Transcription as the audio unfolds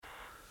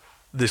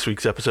This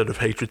week's episode of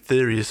Hatred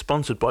Theory is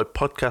sponsored by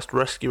Podcast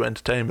Rescue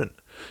Entertainment.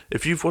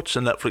 If you've watched the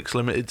Netflix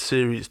limited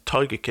series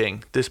Tiger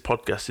King, this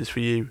podcast is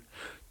for you.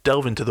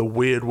 Delve into the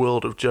weird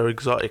world of Joe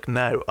Exotic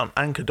now on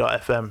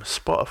Anchor.fm,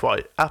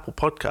 Spotify, Apple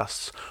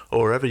Podcasts,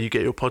 or wherever you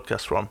get your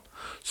podcasts from.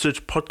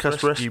 Search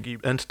Podcast Rescue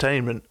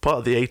Entertainment, part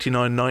of the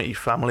 8990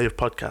 family of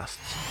podcasts.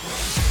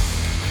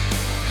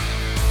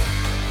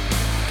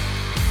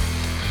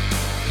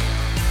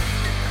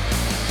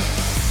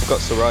 I've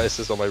got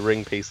psoriasis on my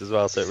ring piece as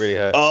well, so it really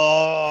hurts.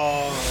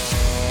 Oh!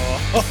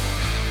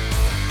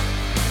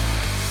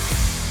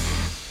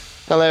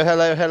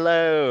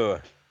 Hello.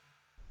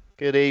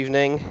 Good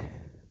evening.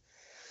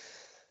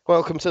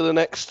 Welcome to the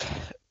next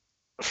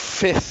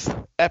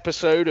 5th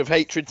episode of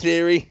Hatred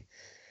Theory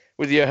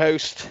with your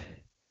host,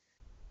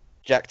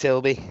 Jack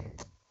Tilby.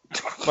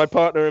 My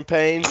partner in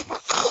pain,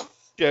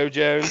 Joe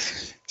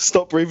Jones.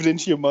 Stop breathing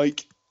into your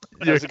mic.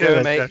 How's it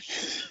going, mate?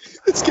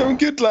 It's going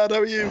good, lad.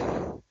 How are you?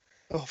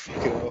 Oh,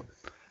 fucking hell.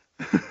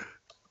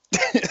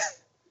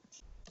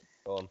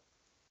 Go on.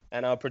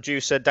 And our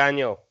producer,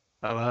 Daniel.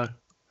 Hello.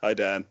 Hi,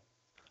 Dan.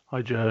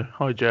 Hi, Joe.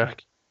 Hi,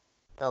 Jack.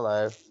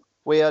 Hello.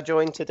 We are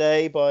joined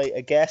today by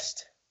a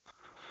guest.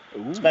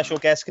 Ooh. Special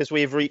guest because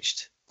we've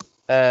reached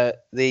the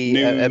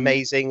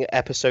amazing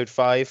episode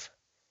 5.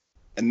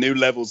 And new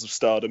levels of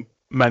stardom.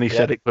 Many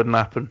said it couldn't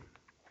happen.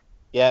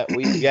 Yeah,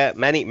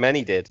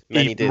 many did.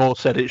 Many Even did. more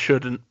said it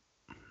shouldn't.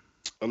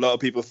 A lot of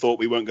people thought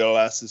we weren't going to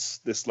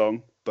last this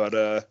long, but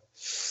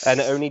And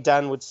only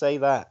Dan would say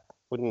that,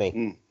 wouldn't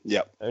he?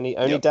 Yeah. Only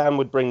Dan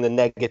would bring the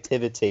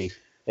negativity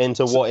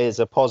into what is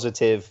a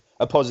positive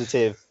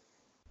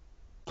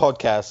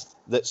podcast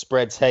that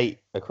spreads hate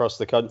across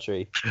the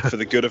country For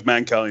the good of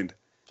mankind.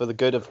 for the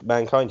good of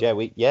mankind.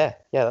 Yeah,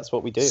 that's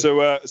what we do.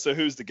 So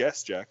who's the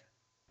guest, Jack?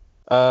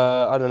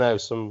 I don't know,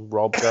 some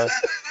Rob guy.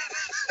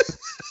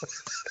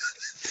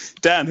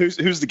 Dan, who's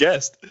the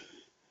guest?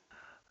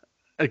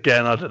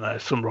 Again, I don't know,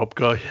 some Rob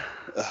guy.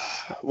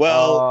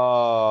 Well,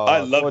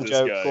 I love this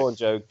Joe, guy. Go on,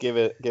 Joe. Give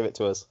it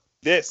to us.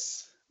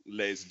 This,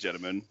 ladies and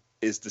gentlemen,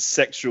 is the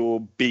sexual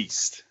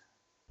beast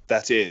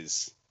that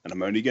is, and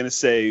I'm only going to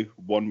say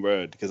one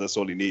word because that's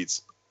all he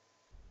needs.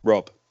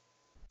 Rob.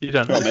 You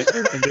don't know, Right,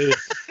 mate. Indeed.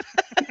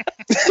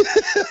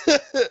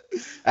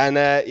 And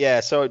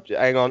so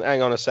hang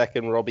on a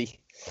second, Robbie.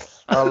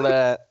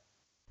 I'll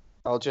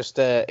just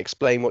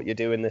explain what you're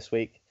doing this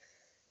week.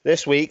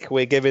 This week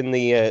we're giving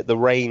the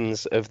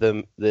reins of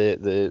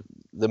the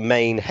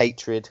main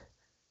hatred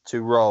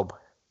to Rob,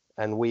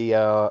 and we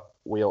are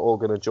all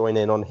going to join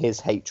in on his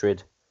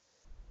hatred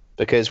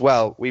because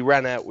we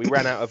ran out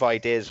of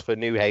ideas for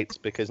new hates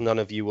because none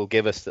of you will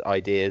give us the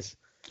ideas.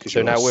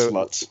 So now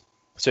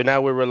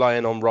we're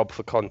relying on Rob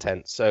for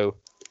content. So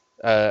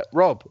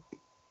Rob,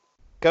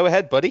 go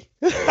ahead, buddy.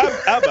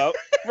 How about,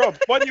 Rob,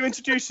 why don't you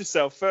introduce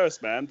yourself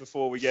first, man,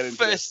 before we get into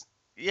this?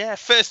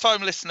 First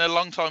time listener,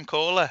 long time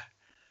caller.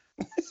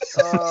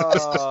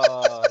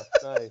 Oh,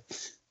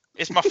 nice.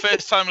 It's my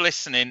first time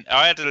listening.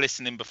 I had a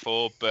listening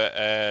before,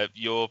 but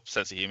your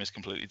sense of humour is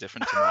completely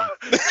different to mine.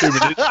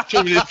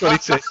 2 minutes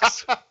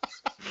 26.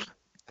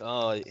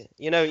 Oh,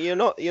 you're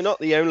not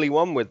the only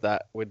one with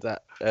that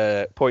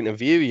point of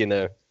view, you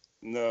know.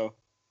 No.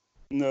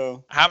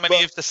 How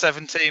many of the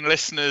 17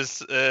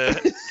 listeners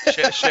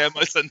share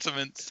my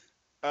sentiments?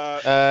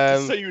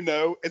 Just so you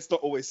know, it's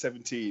not always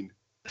 17.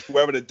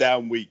 We're having a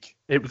down week.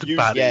 It was Usually-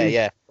 bad.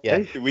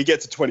 Yeah. We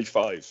get to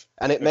 25.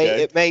 And it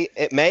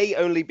may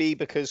only be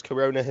because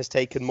Corona has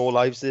taken more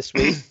lives this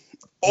week.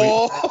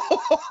 Oh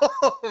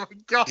my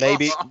god!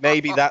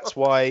 Maybe that's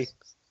why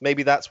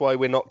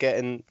we're not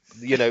getting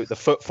the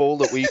footfall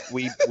that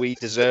we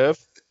deserve.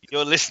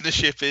 Your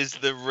listenership is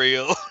the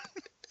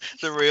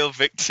real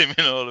victim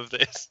in all of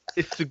this.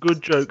 It's a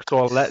good joke, so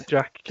I'll let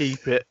Jack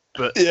keep it,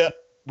 but Yeah.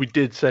 we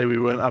did say we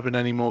weren't having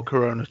any more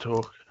Corona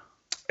talk.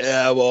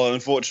 Yeah, well,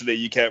 unfortunately,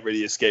 you can't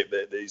really escape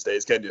it these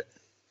days, can you?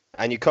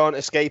 And you can't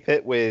escape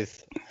it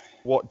with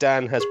what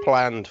Dan has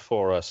planned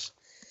for us.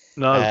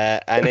 No.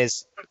 And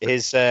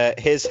his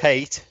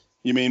hate.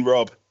 You mean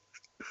Rob?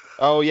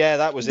 Oh yeah,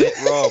 that was it,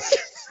 Rob.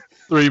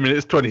 3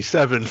 minutes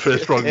 27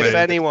 first wrong name.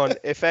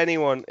 If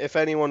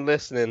anyone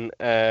listening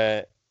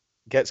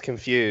gets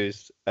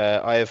confused,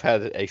 I have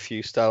had a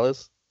few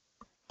Stellas.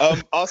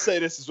 I'll say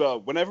this as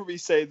well. Whenever we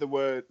say the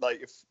word,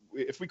 like,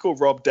 if we call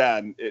Rob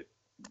Dan, it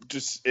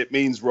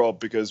means Rob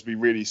because we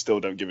really still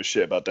don't give a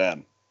shit about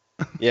Dan.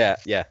 Yeah.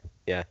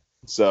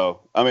 So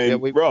I mean,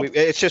 Rob.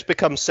 It's just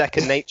become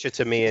second nature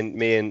to me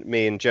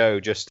and Joe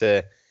just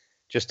to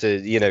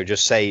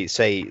say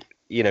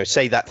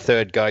that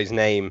third guy's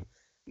name,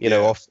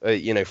 off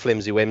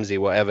flimsy whimsy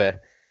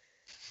whatever,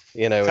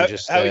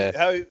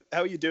 How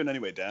are you doing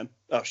anyway, Dan?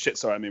 Oh shit,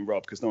 sorry, I mean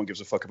Rob, because no one gives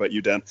a fuck about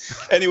you, Dan.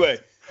 Anyway.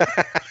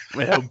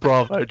 Yeah,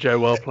 bravo, Joe.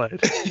 Well played.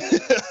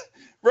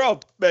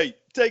 Rob, mate,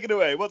 take it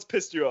away. What's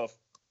pissed you off?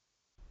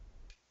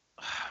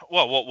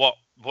 Well,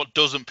 what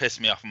doesn't piss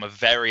me off? I'm a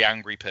very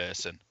angry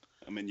person.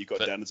 I mean, you got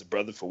Dan as a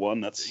brother for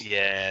one. That's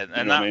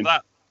and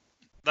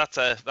that's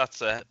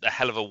a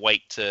hell of a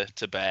weight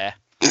to bear.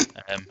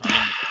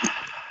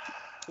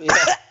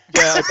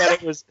 Yeah,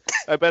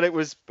 I bet it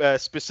was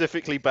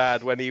specifically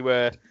bad when he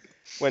would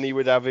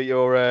have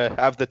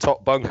have the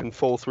top bunk and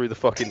fall through the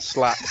fucking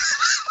slats.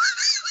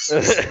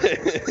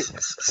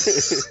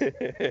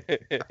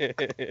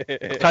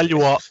 Tell you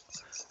what,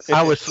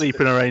 our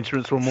sleeping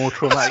arrangements were more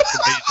traumatic for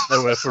me than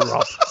they were for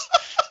Rob.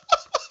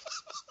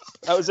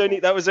 That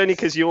was only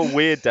because you're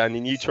weird, Dan,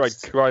 and you tried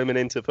climbing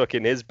into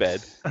fucking his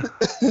bed.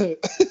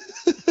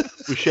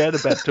 We shared a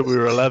bed till we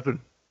were 11.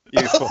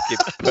 You fucking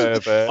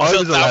pervert. I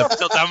was 11.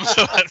 Till Dan was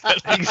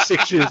 11. He's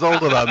 6 years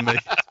older than me.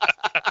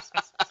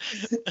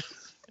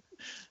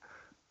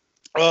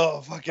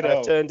 Oh, fucking I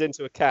hell. turned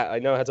into a cat. I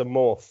know how to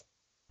morph.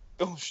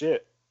 Oh,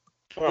 shit.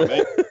 All right,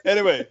 mate.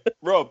 Anyway,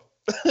 Rob,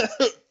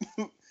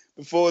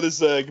 before this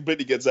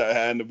completely gets out of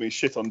hand and we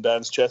shit on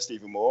Dan's chest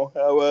even more,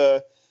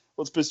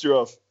 what's pissed you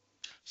off?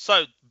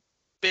 So,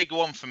 big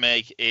one for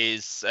me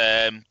is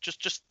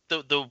just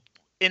the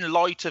in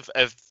light of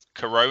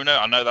Corona.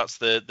 I know that's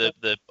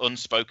the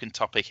unspoken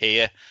topic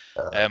here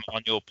on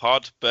your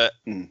pod, but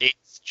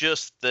it's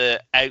just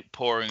the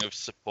outpouring of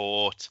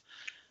support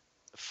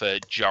for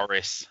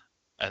Joris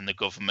and the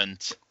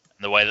government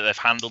and the way that they've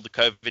handled the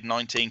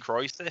COVID-19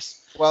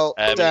 crisis. Well,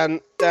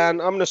 Dan, I'm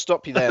going to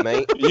stop you there,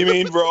 mate. You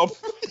mean Rob?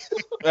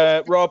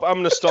 Rob, I'm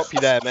going to stop you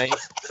there, mate.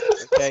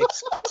 Okay.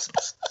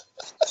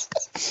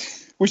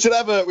 We should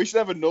have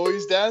a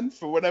noise, Dan,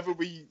 for whenever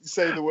we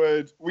say the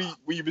word.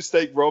 We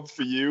mistake Rob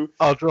for you.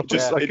 I'll drop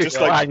Just- it it just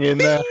like like- hang in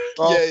there.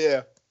 Rob,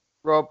 Yeah.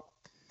 Rob,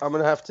 I'm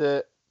gonna have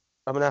to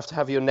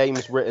have your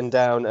names written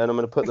down, and I'm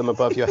gonna put them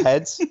above your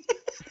heads.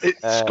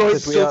 Skype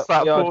 'Cause we are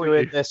that for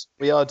doing you. this.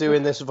 We are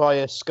doing this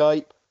via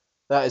Skype.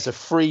 That is a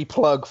free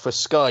plug for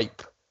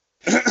Skype.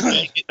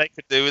 They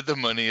could do with the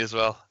money as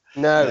well.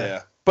 No,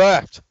 Yeah.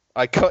 but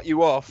I cut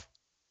you off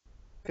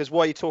because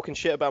why are you talking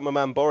shit about my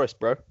man Boris,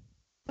 bro?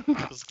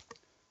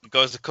 The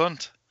guy's a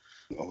cunt,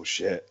 Oh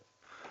shit.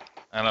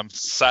 and I'm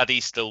sad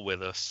he's still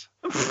with us.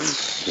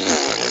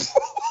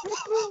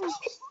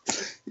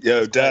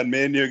 Yo, Dan,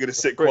 me and you are gonna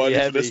sit Pretty quietly for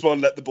heavy. this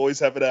one. Let the boys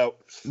have it out.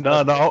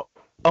 No,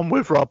 I'm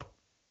with Rob.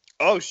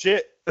 Oh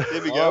shit.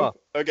 Here we go.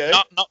 Okay.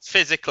 Not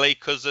physically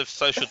because of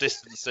social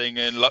distancing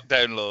and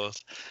lockdown laws.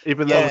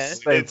 Even though Yeah. it's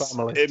the same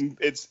family.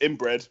 It's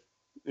inbred.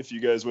 If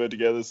you guys were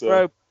together, so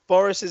Bro,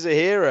 Boris is a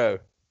hero.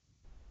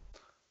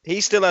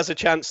 He still has a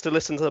chance to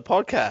listen to the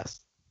podcast,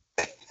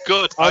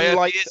 Good. I hope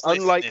unlike he is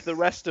unlike listening. the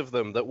rest of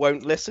them that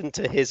won't listen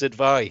to his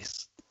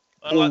advice.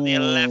 Unlike the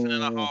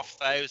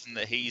 11,500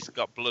 that he's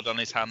got blood on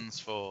his hands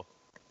for.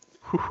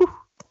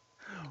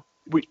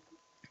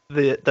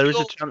 There is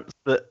a chance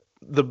that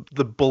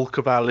the bulk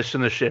of our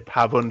listenership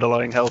have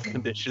underlying health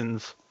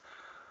conditions.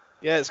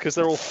 Yeah, it's because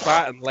they're all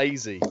fat and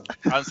lazy.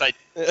 And say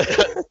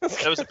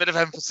there was a bit of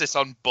emphasis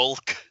on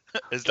bulk,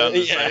 as Dan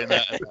was saying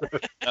that.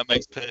 That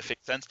makes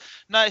perfect sense.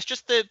 No, it's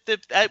just the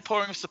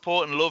outpouring of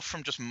support and love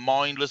from just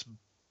mindless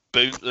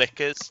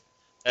bootlickers.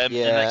 And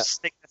Yeah. they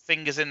stick their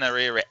fingers in their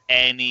ear at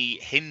any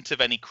hint of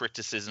any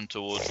criticism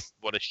towards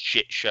what a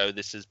shit show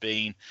this has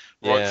been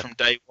right Yeah. from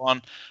day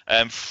one.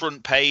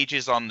 Front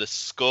pages on the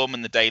Scum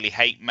and the Daily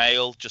Hate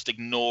Mail, just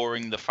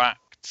ignoring the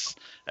facts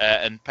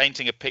and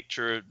painting a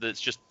picture that's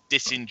just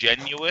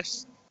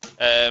disingenuous.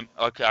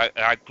 Like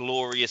our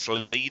glorious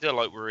leader,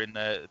 like we're in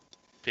the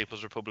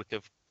People's Republic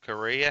of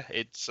Korea.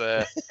 It's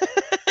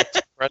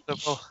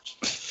incredible.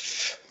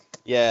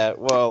 Yeah,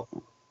 well,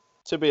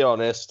 to be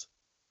honest,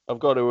 I've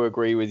got to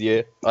agree with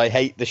you. I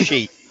hate the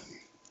sheep.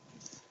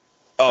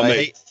 Oh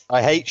mate.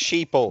 I hate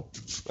sheeple.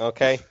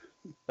 Okay,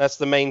 that's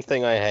the main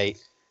thing I hate.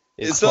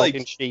 Is It's like-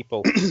 fucking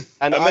sheeple.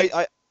 And I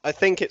mean- I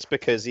think it's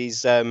because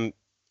he's I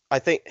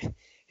think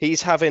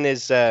he's having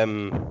his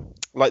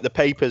like the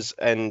papers,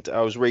 and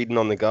I was reading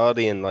on the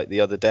Guardian like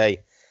the other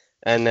day,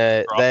 and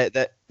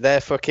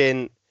they're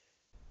fucking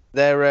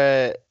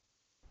they're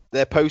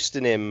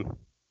posting him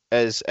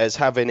as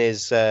having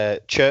his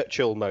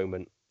Churchill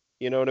moment.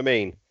 You know what I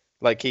mean?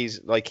 Like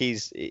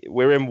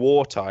we're in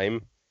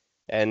wartime,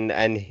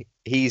 and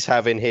he's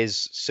having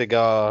his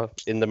cigar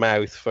in the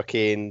mouth,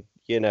 fucking,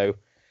 you know,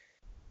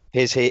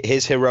 his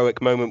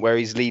heroic moment where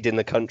he's leading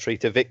the country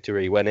to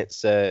victory when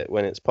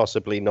it's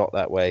possibly not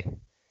that way.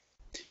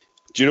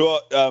 Do you know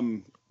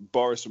what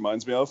Boris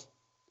reminds me of?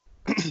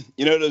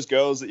 You know those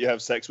girls that you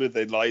have sex with?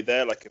 They lie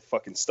there like a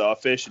fucking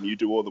starfish, and you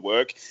do all the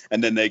work,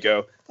 and then they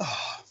go,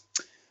 "Oh,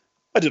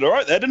 I did all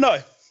right there, didn't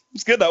I?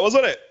 It's good, that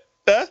wasn't it?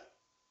 Yeah?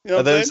 You know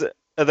what I'm saying?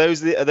 Are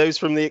those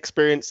from the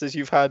experiences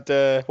you've had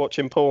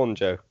watching porn,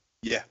 Joe?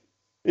 Yeah.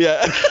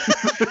 Yeah.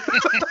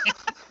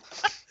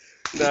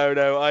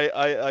 No,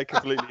 I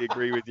completely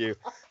agree with you.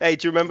 Hey,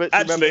 do you remember?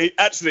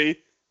 Actually,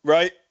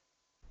 right?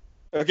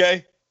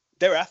 Okay,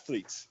 they're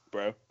athletes,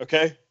 bro.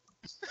 Okay.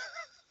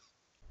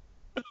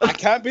 I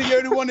can't be the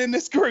only one in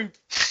this group.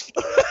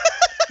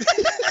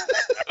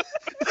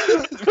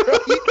 Right?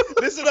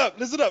 Listen up.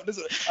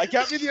 I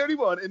can't be the only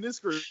one in this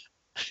group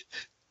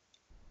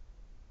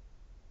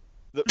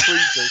that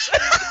freezes.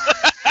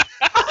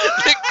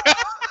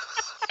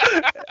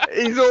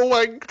 He's all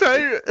wanked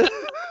out.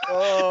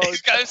 Oh,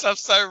 These guys have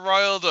so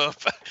riled up.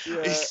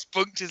 yeah. He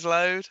spunked his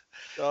load.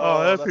 Oh,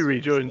 I hope he that's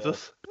rejoins good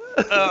us.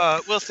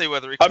 We'll see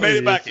whether he. I made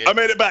it back. I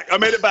made it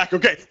back.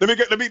 Okay,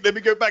 let me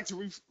go back to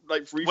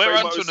reframe. We're what on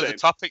I to was another saying.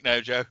 topic now,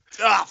 Joe.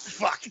 Ah,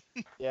 fuck.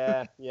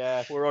 Yeah,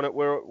 we're on it.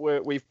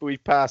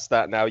 We've passed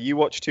that now. You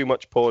watch too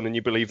much porn and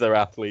you believe they're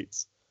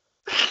athletes.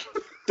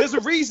 There's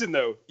a reason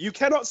though. You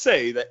cannot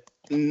say that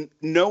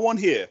no one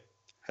here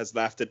has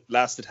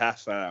lasted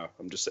half an hour.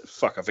 I'm just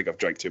fuck. I think I've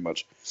drank too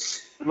much.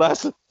 They've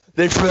lasted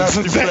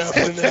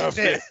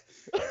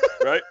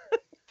Right?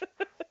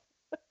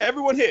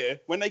 Everyone here,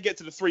 when they get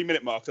to the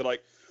 3-minute mark, they're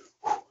like,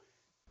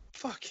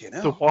 fucking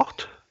hell. The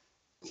what?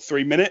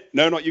 3 minute?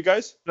 No, not you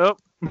guys. Nope.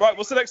 Right,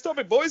 what's the next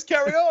topic, boys?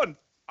 Carry on.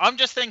 I'm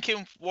just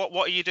thinking, what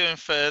are you doing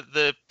for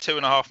the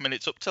 2.5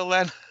 minutes up till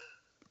then?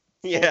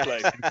 Yeah.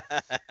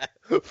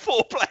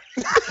 Foreplay.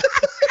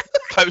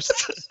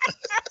 Post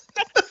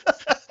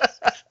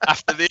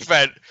after the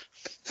event.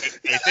 Is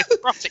this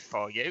erotic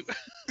for you?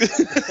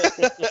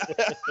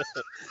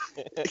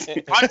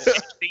 I'm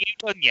finished. Are you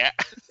done yet?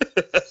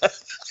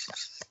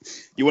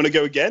 You want to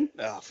go again?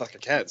 Oh, fuck, I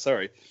can't.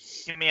 Sorry.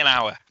 Give me an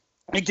hour.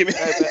 Give me.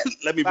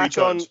 Let me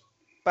recharge.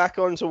 Back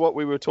on to what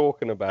we were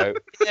talking about.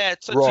 Yeah,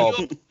 so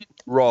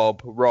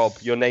Rob. Rob.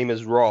 Your name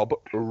is Rob.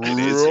 It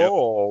is, yep.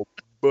 Rob.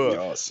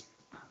 Yes.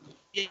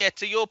 Yeah,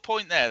 to your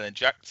point there then,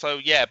 Jack. So,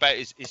 yeah, about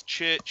his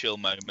Churchill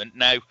moment.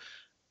 Now,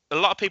 a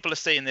lot of people are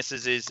seeing this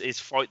as his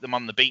fight them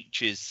on the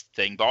beaches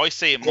thing, but I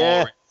see it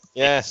more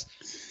as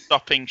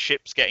stopping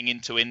ships getting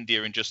into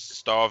India and just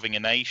starving a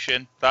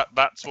nation.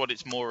 That's what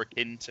it's more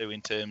akin to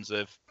in terms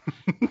of.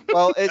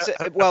 Well, is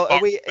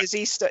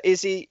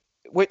he?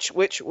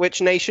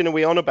 Which nation are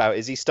we on about?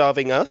 Is he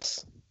starving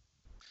us?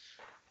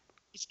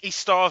 He's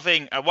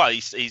starving. Well,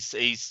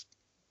 he's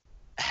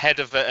head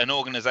of an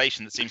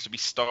organisation that seems to be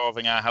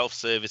starving our health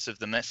service of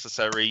the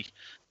necessary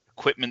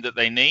equipment that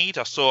they need.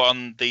 I saw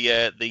on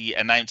the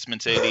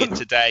announcement earlier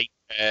today,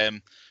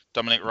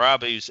 Dominic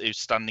Raab, who's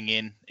standing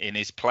in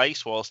his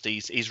place whilst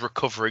he's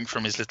recovering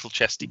from his little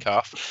chesty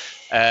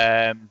cough,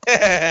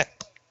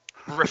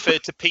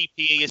 referred to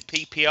PPE as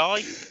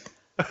PPI.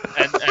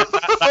 And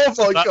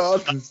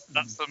God!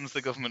 That sums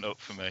the government up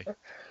for me.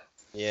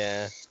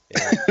 Yeah.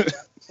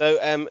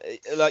 So,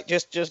 like,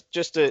 just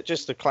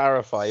to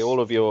clarify, all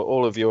of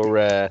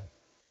your,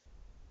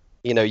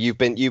 you've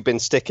been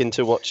sticking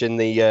to watching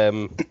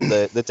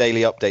the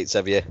daily updates,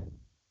 have you?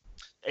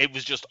 It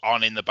was just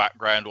on in the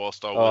background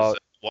whilst I was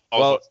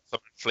watching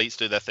some fleets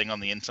do their thing on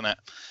the internet.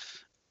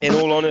 In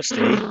all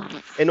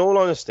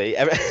honesty,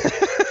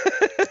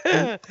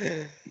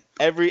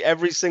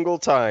 every single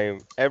time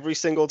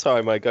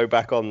I go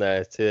back on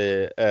there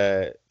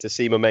to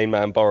see my main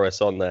man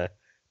Boris on there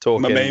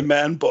talking. My main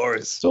man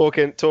Boris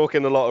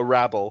talking a lot of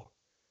rabble.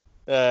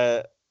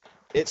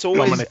 It's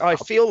always I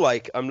feel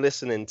like I'm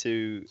listening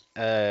to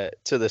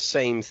the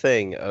same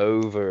thing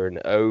over and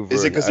over.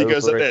 Is it because he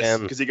goes like again. this?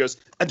 Because he goes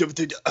and the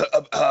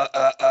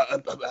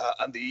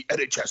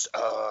NHS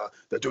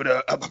they're doing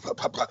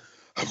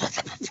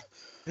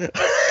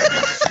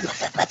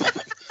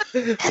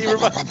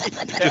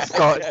It's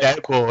got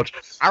outboard.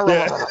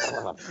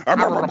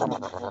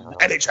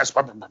 NHS.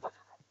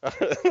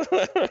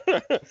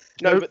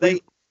 No, but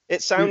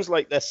it sounds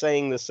like they're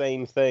saying the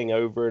same thing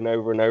over and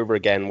over and over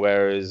again.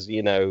 Whereas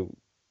no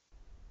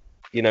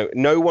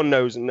one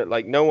knows.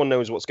 Like no one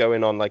knows what's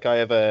going on. Like I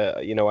have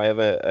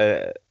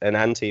an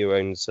auntie who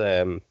owns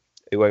her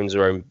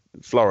own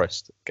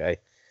florist. Okay,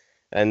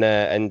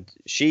 and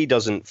she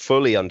doesn't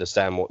fully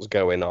understand what's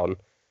going on.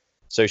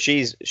 So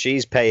she's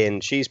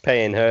paying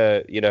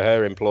her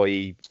her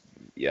employee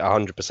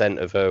 100%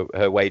 of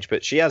her wage,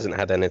 but she hasn't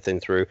had anything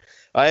through.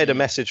 I had a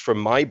message from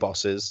my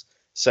bosses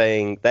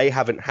saying they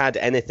haven't had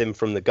anything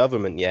from the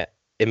government yet,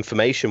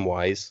 information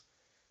wise.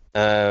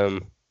 So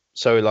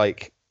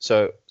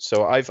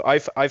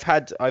I've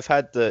had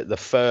the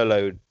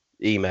furloughed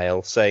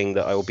email saying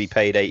that I will be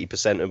paid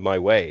 80% of my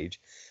wage,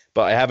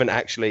 but I haven't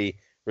actually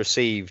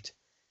received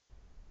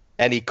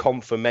any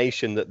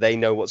confirmation that they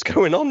know what's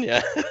going on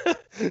yet.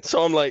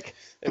 So I'm like,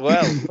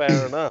 well,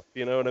 fair enough,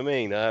 you know what I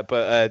mean?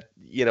 But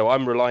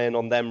I'm relying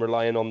on them.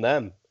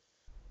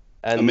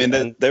 And I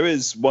mean, there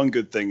is one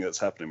good thing that's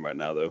happening right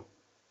now, though.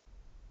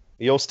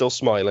 You're still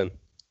smiling.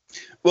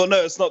 Well,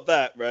 no, it's not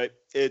that, right?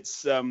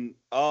 It's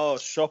our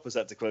shop has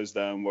had to close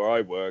down where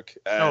I work,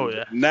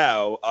 and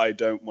now I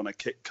don't want to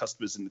kick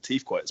customers in the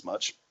teeth quite as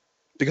much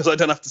because I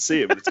don't have to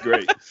see them. It's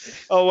great.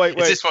 Oh wait.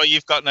 Is this why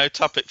you've got no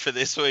topic for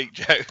this week,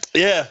 Joe?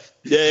 Yeah.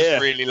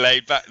 Really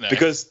laid back now.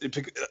 Because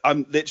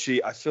I'm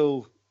literally, I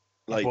feel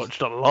like I've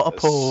watched a lot of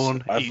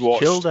porn. I've He's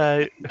watched, chilled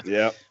out.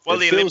 Yeah. Well,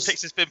 the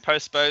Olympics has been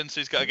postponed, so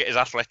he's got to get his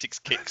athletics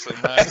kick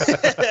somehow.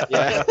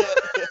 Yeah.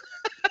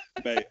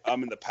 Mate,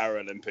 I'm in the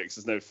Paralympics.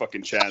 There's no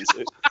fucking chance.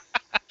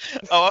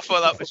 Oh, I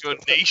thought that was your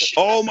niche.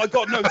 Oh my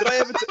god, no! Did I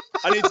ever?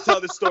 I need to tell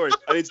this story.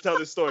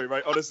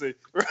 Right, honestly.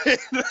 Right.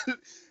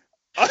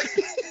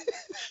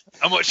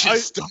 I'm watching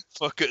Stump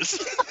Fuckers.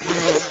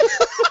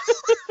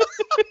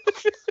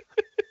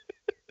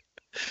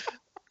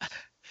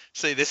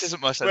 See, this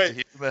isn't my sense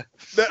of humour.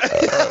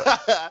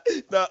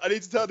 No, I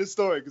need to tell this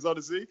story because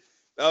honestly,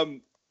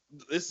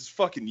 this is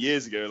fucking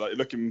years ago. Like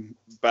looking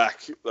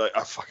back, like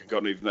I fucking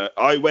don't even know.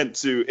 I went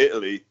to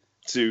Italy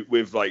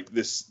with like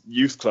this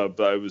youth club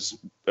that I was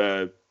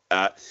at,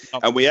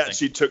 and we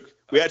actually took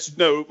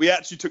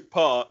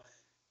part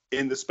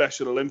in the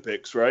Special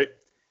Olympics, right?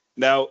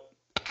 Now,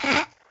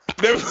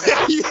 no,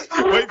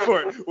 wait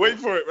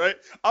for it, right?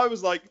 I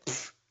was like,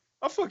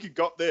 I fucking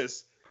got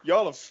this.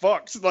 Y'all are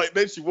fucked. Like,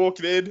 literally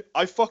walking in,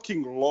 I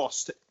fucking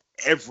lost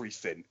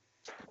everything.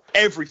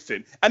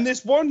 And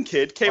this one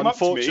kid came up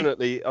to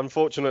me.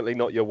 Unfortunately,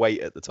 not your weight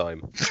at the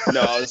time.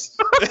 No, I was...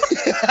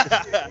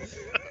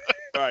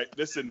 All right,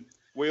 listen.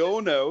 We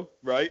all know,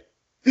 right,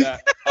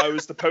 that I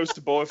was the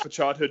poster boy for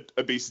childhood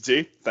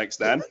obesity. Thanks,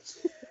 Dan.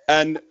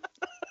 And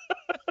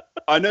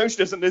I know she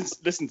doesn't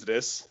listen to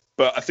this,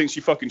 but I think she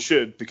fucking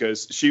should,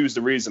 because she was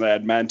the reason I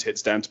had man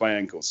tits down to my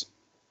ankles.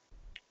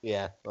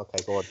 Yeah.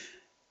 Okay. Go on.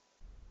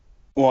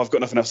 Well, I've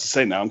got nothing else to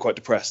say now. I'm quite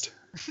depressed.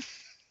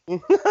 I'm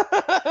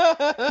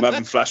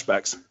having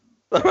flashbacks.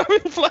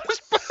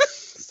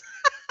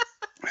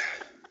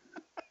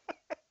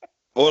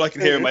 All I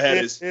can hear in my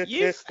head is,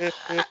 you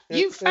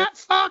fat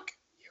fuck,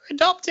 you're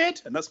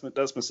adopted. And that's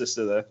my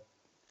sister there.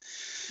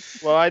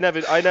 Well, I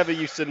never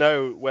used to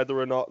know whether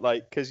or not,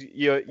 like, because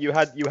you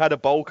had a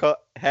bowl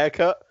cut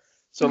haircut,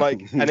 so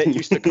like, and it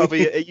used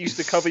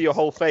to cover your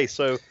whole face,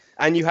 so.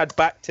 And you had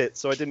back tits,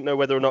 so I didn't know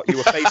whether or not you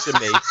were facing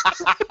me.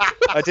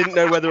 I didn't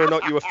know whether or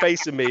not you were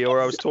facing me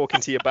or I was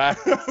talking to your back.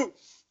 You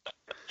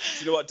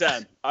know what,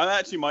 Dan? I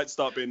actually might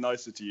start being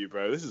nicer to you,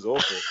 bro. This is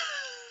awful.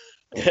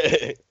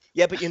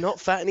 Yeah, but you're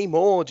not fat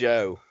anymore,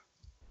 Joe.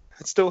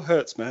 It still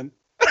hurts, man.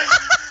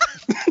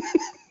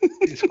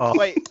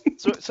 Wait,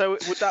 so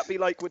would that be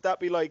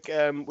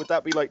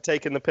like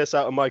taking the piss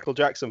out of Michael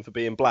Jackson for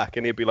being black,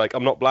 and he'd be like,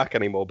 I'm not black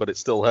anymore, but it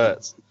still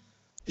hurts?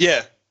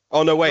 Yeah.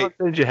 Oh no, wait.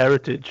 Change your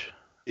heritage.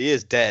 He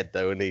is dead,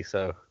 though, isn't he?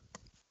 So,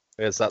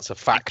 yes, that's a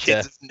factor.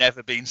 Kids have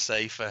never been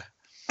safer.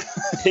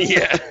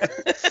 Yeah.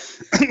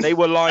 They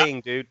were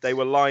lying, dude. They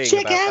were lying.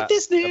 Check about out that,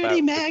 this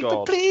nudie mag,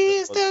 but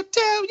please don't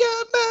tell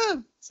your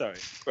mum. Sorry.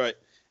 Right.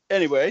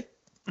 Anyway,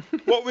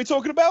 what were we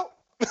talking about?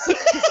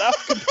 I'm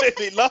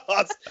completely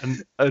lost.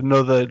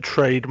 Another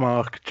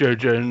trademark Joe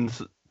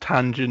Jones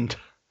tangent.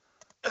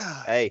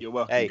 Hey, you're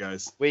welcome,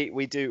 guys.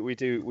 We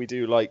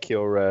do like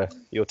your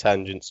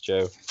tangents,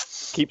 Joe.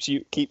 Keeps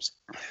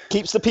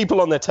the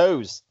people on their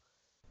toes,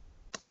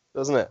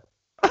 doesn't it?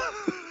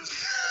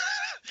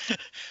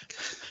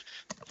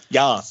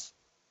 Yes.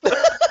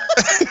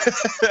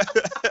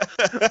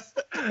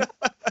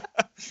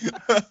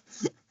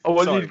 I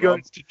want you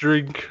guys to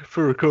drink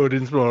for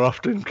recordings more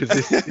often, because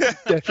this is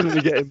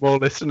definitely getting more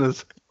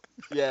listeners.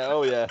 Yeah.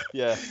 Oh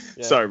yeah.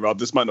 Sorry, Rob.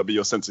 This might not be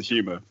your sense of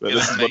humour, but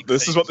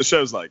this is what the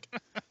show's like.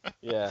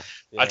 Yeah.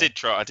 I did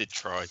try.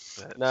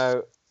 But...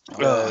 No,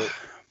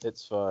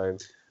 it's fine.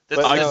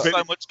 There's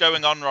so much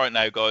going on right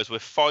now, guys. We're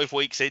 5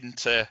 weeks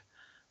into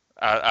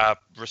our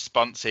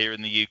response here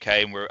in the UK,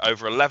 and we're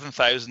over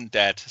 11,000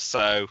 dead.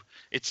 So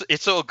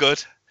it's all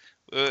good.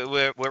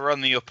 We're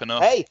on the up and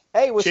up. Hey,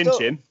 we're chin still.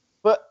 chin.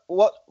 But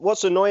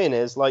what's annoying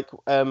is, like,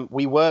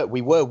 we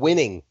were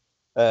winning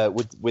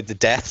with the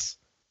deaths,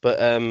 but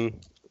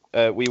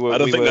we were. I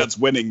don't think that's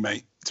winning,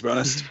 mate. To be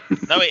honest.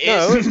 No, it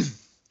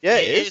is. Yeah,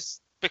 it is.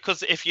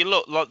 Because if you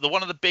look, like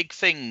one of the big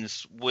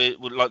things like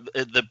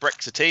the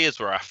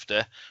Brexiteers were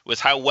after was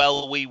how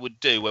well we would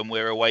do when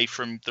we're away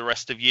from the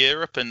rest of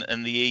Europe and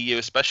the EU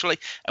especially,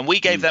 and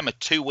we gave them a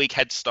 2-week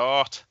head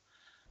start.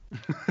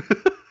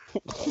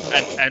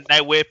 and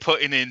now we're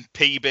putting in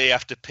PB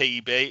after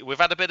PB. We've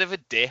had a bit of a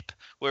dip.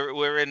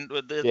 We're in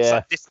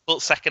the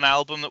difficult second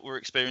album that we're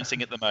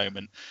experiencing at the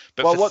moment.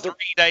 But for 3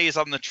 days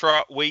on the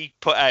trot, we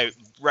put out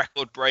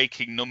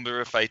record-breaking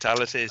number of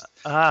fatalities.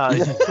 You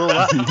call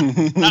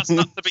that? That's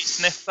not to be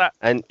sniffed at.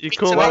 And you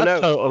call that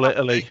total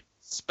Italy?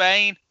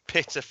 Spain,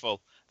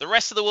 pitiful. The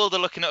rest of the world are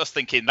looking at us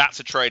thinking that's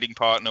a trading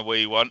partner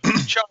we want.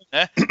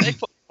 China, they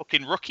put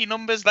fucking rookie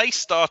numbers. They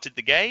started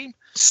the game.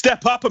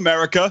 Step up,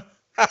 America.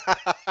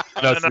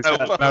 No.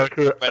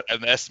 America,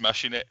 and they're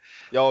smashing it.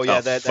 Oh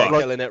yeah, they're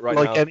killing it right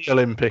now. Like any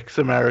Olympics,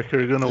 America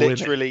are going to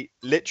win.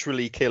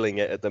 Literally killing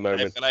it at the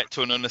moment. They've got out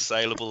to an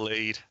unassailable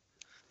lead.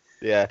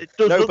 Yeah, it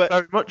does look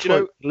very much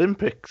like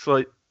Olympics.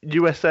 Like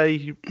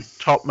USA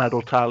top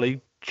medal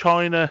tally,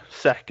 China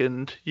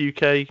second,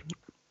 UK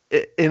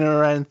in and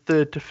around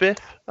third to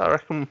fifth. I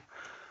reckon.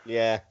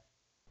 Yeah.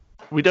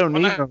 We don't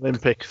need an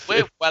Olympics.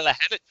 We're well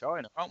ahead of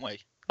China, aren't we?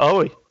 Are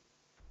we?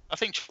 I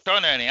think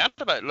China only had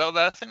about.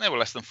 I think they were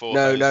less than 4.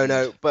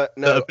 No. But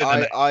no,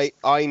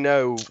 I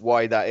know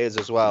why that is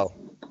as well.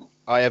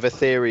 I have a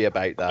theory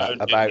about that.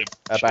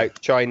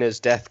 About China's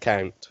death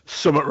count.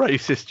 Somewhat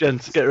racist,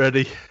 gents. Get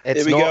ready.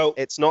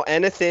 It's not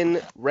anything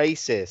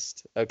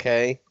racist,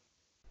 okay?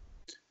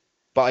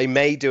 But I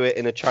may do it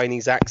in a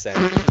Chinese accent.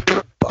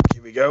 Fuck,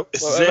 here we go.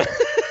 This is it.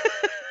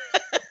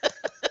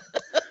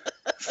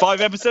 5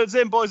 episodes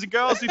in, boys and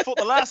girls. We thought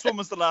the last one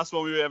was the last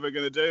one we were ever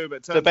going to do,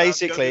 but so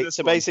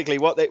basically,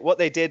 what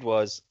they did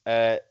was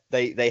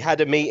they had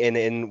a meeting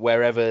in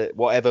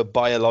whatever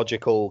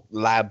biological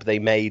lab they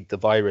made the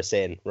virus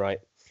in, right?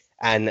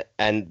 and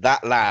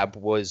that lab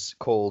was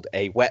called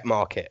a wet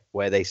market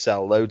where they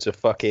sell loads of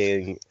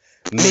fucking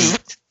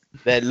meat.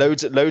 There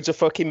loads of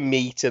fucking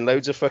meat and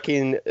loads of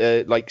fucking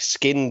like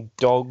skinned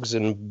dogs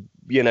and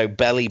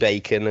belly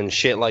bacon and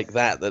shit like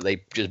that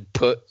they just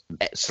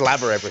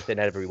slaver everything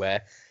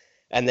everywhere,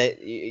 and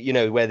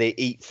they where they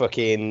eat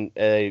fucking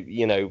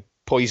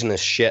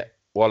poisonous shit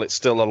while it's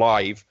still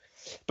alive.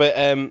 But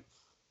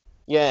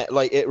yeah,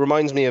 like it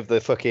reminds me of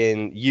the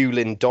fucking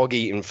Yulin dog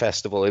eating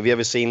festival. Have you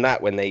ever seen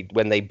that when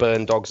they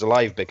burn dogs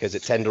alive because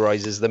it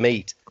tenderizes the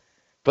meat?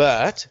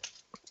 But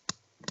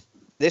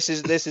this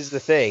is the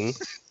thing.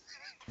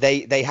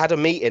 They had a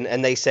meeting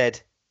and they said,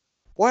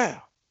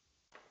 "Well,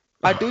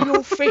 I do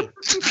you think?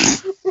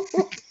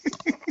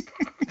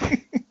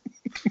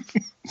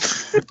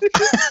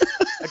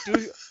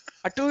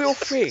 I do you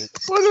think?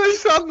 Why do they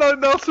sound like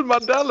Nelson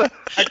Mandela?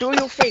 I do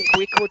you think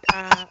we could?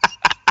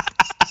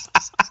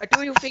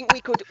 Do you think we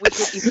could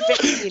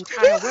infect the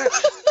entire world?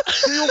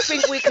 Do you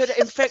think we could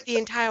infect the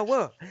entire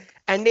world?"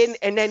 And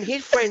then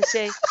his friend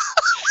said,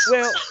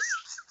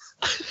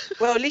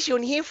 "Well,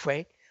 listen here,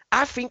 friend.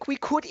 I think we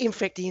could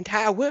infect the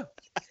entire world."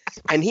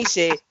 And he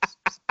said,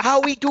 "How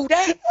we do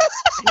that?" And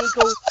he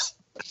goes,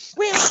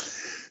 "Well,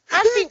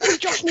 I think we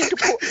just need to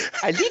put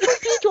a little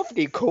bit of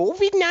the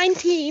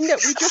COVID-19 that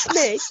we just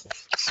made,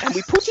 and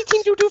we put it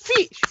into the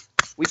fish.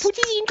 We put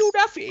it into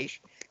the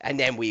fish, and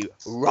then we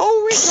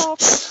roll it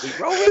off. We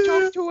roll it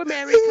off to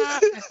America,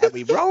 and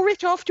we roll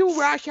it off to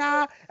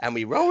Russia, and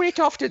we roll it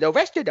off to the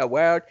rest of the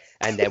world,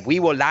 and then we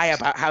will lie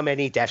about how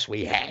many deaths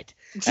we had.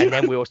 And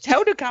then we'll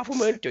tell the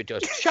government to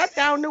just shut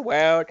down the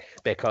world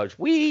because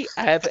we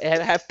have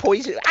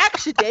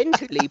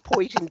accidentally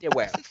poisoned the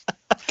world."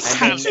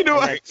 And Do you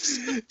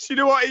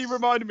know what he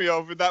reminded me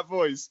of with that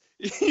voice?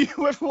 You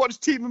ever watch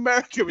Team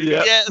America?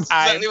 Yeah. Yeah, that's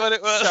exactly what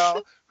it was.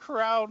 So,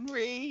 Crown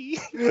Ree.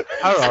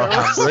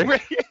 Hello,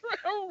 Henry.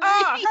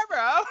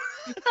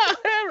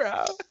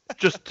 Hello.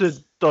 Just to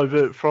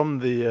divert from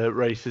the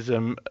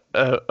racism,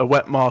 a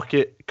wet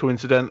market,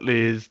 coincidentally,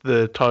 is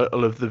the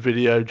title of the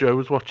video Joe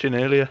was watching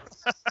earlier.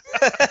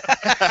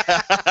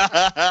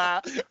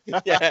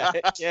 yeah.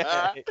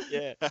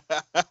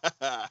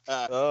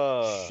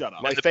 Oh, Shut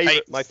up. My And the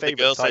favorite the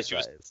girl said type she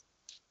was-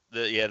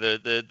 that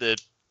is. The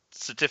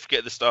certificate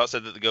at the start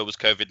said that the girl was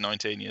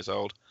COVID-19 years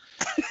old.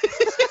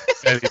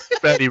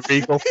 Fairly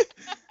regal.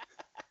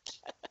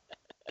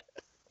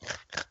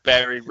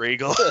 Very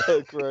regal.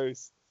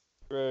 Gross.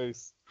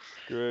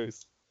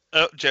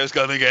 Oh, Joe's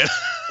gone again.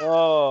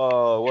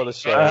 Oh, what a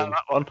shame. That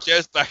one.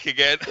 Joe's back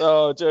again.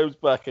 Oh, Joe's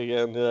back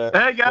again. Yeah.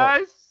 Hey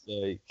guys.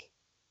 Sake.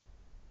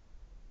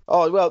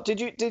 Oh well, did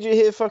you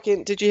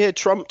hear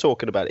Trump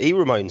talking about it? He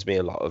reminds me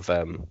a lot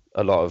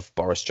of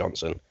Boris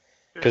Johnson,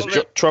 because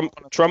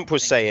Trump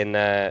was saying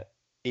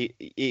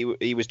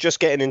he was just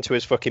getting into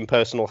his fucking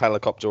personal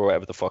helicopter or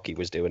whatever the fuck he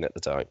was doing at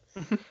the time,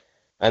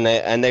 and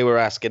they were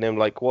asking him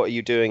like, what are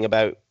you doing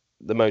about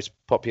the most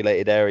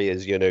populated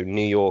areas,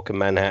 New York and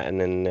Manhattan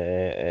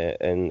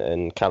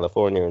and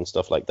California and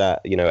stuff like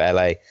that,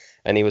 LA.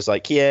 And he was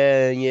like,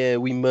 yeah,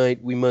 we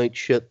might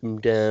shut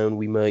them down,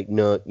 we might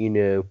not,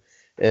 if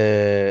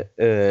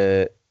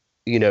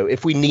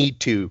we need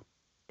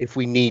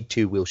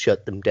to, we'll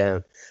shut them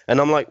down.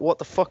 And I'm like, what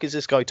the fuck is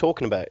this guy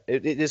talking about?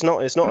 It's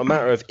not a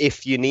matter of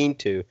if you need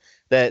to.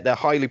 They're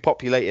highly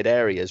populated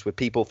areas with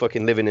people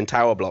fucking living in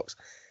tower blocks,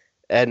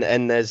 and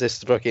there's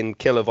this fucking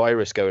killer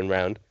virus going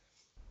around.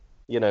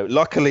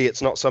 Luckily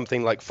it's not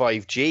something like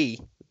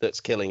 5G that's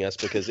killing us,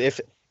 because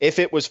if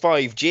it was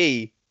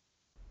 5G,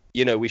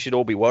 we should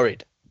all be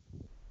worried.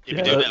 You'd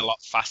be doing it a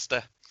lot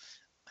faster.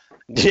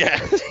 Yeah.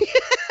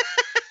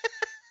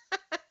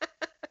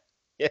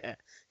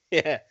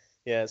 Yeah,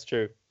 it's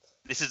true.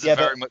 This is Yeah,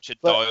 very much a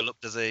dial-up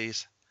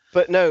disease.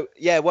 But no,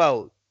 yeah,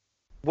 well,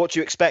 what do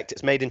you expect?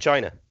 It's made in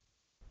China.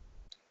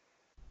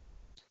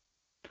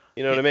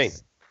 You know what I mean?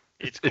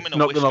 It's It's coming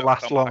not going to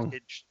last long.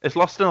 It's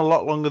lasting a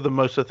lot longer than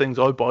most of the things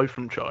I buy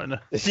from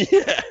China.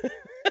 Yeah.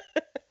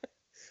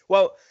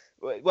 well,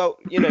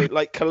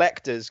 like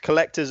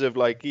collectors of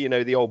like,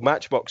 the old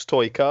Matchbox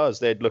toy cars,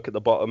 they'd look at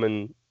the bottom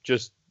and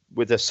just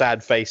with a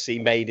sad face see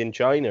made in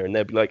China, and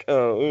they'd be like,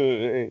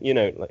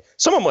 like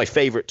some of my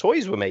favorite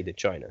toys were made in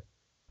China.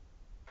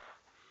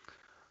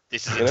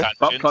 This is a Butt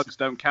tangent. plugs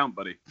don't count,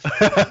 buddy.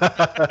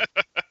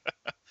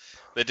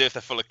 They do if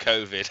they're full of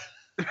COVID.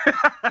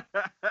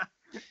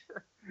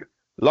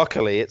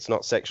 Luckily, it's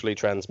not sexually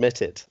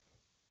transmitted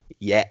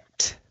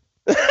yet.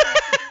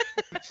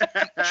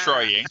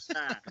 Trying.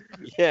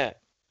 Yeah.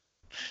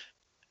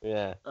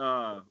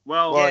 Well,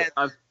 Yeah.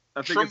 I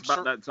think Trump's it's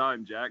about that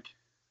time, Jack.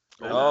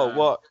 And,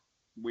 What?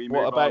 We what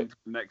move about- on to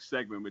the next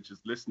segment, which is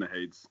listener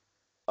hates.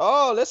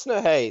 Oh,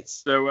 listener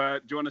hates. So,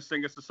 do you want to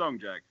sing us a song,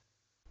 Jack?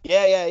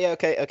 Yeah.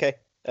 Okay.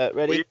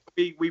 Ready?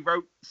 We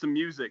wrote some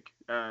music.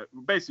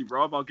 Basically,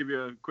 Rob, I'll give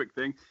you a quick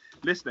thing.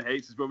 Listener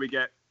hates is where we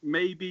get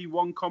maybe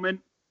one comment.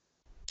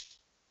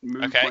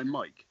 Move Okay.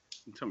 my mic.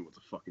 Tell me what to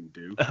fucking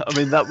do. I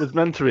mean, that was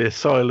meant to be a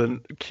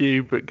silent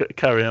cue, but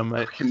carry on,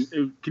 mate. Can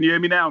you hear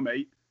me now,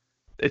 mate?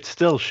 It's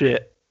still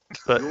shit,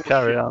 but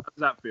carry on. How does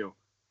that feel?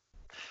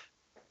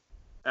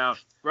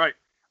 Right.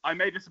 I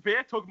may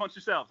disappear. Talk amongst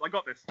yourselves. I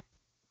got this.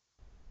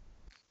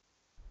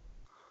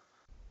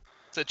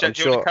 So, Jack,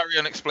 do you want to carry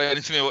on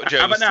explaining to me what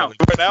Joe was telling?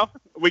 Right now?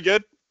 Are we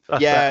good?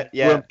 Yeah,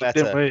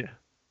 better.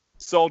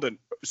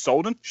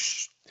 Solden?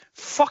 Shh.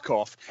 Fuck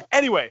off.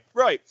 Anyway,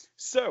 right.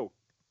 So,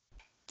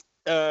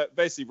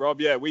 basically,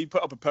 Rob, we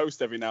put up a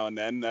post every now and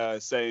then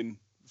saying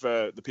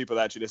for the people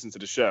that actually listen to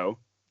the show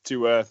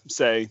to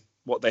say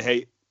what they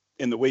hate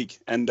in the week.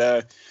 And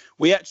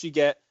we actually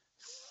get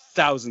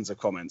thousands of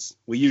comments.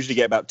 We usually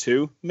get about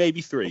 2,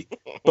 maybe 3.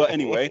 But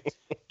anyway,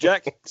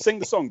 Jack, sing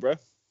the song, bro.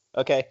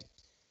 Okay.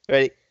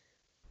 Ready?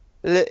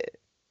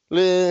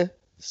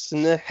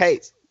 Listen,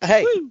 hate.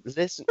 Hey,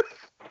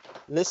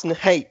 listen,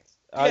 hate.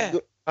 Yeah.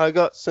 I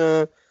got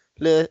some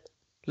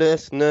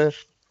listener,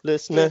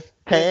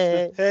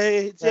 hey.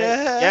 Hey,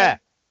 Yeah.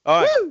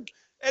 All right. Woo!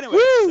 Anyway,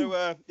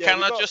 so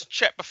Can I just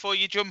check before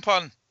you jump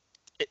on?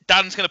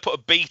 Dan's going to put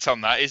a beat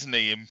on that, isn't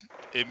he?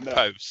 In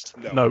post.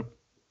 No.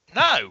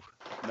 That's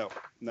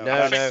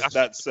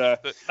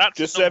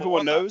just so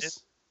everyone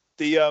knows.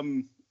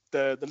 The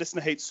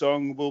listener hate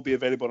song will be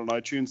available on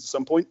iTunes at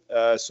some point.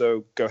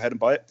 So go ahead and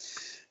buy it.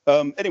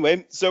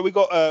 Anyway, so we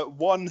got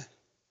one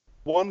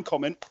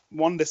comment,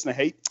 one listener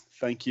hate.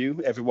 Thank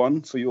you,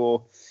 everyone, for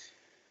your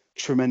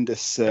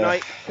tremendous.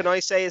 Can I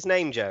say his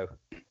name, Joe?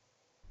 Of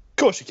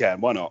course you can.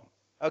 Why not?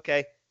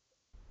 Okay.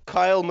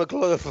 Kyle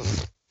McLaughlin.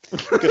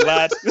 Good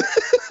lad.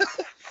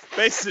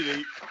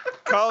 Basically,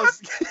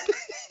 Carl's.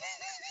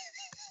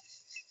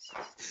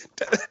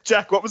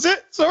 Jack, what was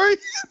it? Sorry.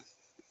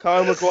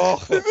 Kyle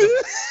McLaughlin.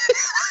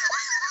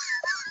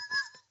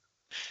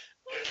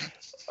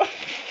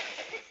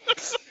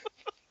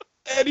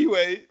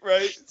 Anyway,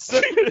 right.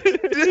 So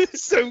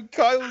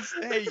Kyle's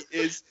hate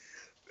is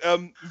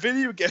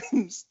video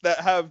games that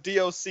have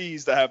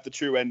DLCs that have the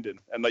true ending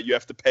and like you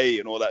have to pay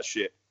and all that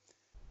shit.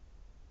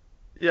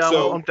 Yeah,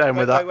 I'm down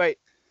with that. Wait.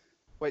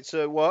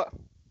 So what?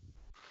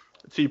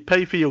 So you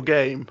pay for your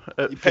game.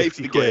 You pay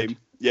for the game.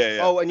 Yeah.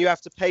 Oh, and you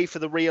have to pay for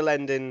the real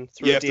ending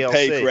through DLC. You have to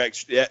pay for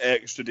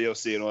extra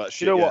DLC and all that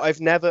shit. You know what?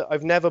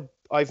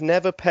 I've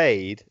never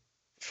paid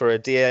for a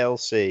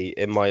DLC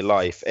in my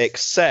life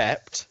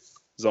except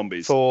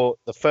zombies for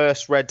the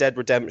first Red Dead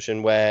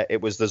Redemption where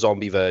it was the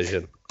zombie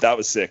version. That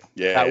was sick.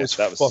 Yeah, that was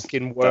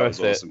fucking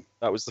worth it. Awesome.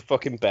 That was the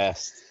fucking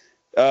best.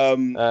 But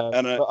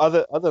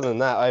other than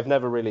that, I've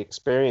never really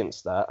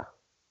experienced that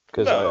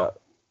because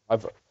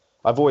I've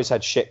always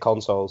had shit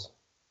consoles.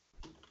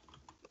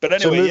 But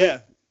anyway,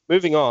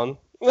 moving on.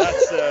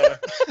 That's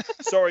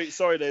sorry,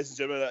 ladies and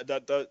gentlemen.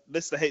 That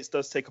listener hates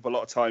does take up a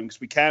lot of time because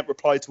we can't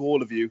reply to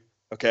all of you.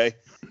 Okay,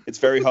 it's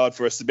very hard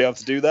for us to be able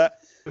to do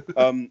that.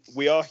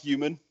 We are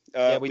human.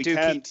 We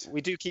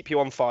do keep you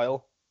on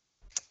file.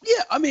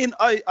 Yeah, I mean,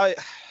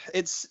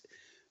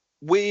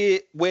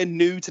 we're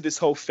new to this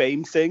whole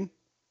fame thing,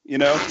 you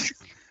know.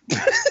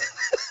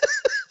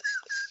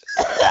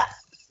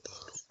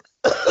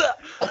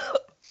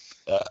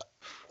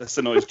 That's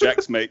the noise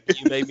Jack's make.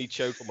 You made me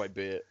choke on my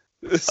beer.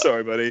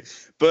 Sorry, buddy.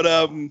 But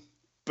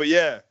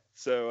yeah.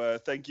 So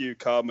thank you,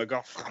 Carl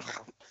McGough.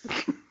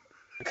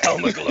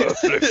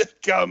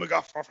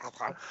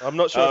 I'm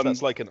not sure if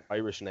that's like an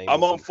Irish name.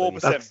 I'm on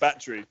 4%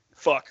 battery.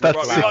 Fuck. Right,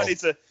 we might need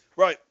to.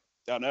 Right.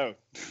 I know.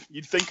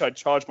 You'd think I'd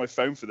charge my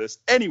phone for this.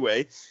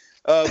 Anyway,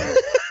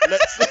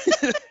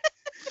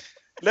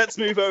 let's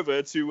move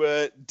over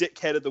to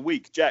Dickhead of the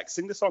Week. Jack,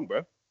 sing the song,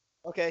 bro.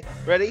 Okay.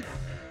 Ready?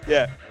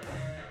 Yeah.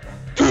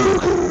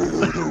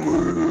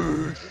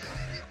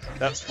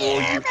 That's for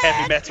all you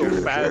heavy metal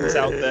fans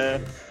out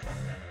there.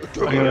 I'm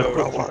going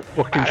to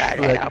fucking shred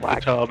the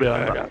guitar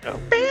behind that.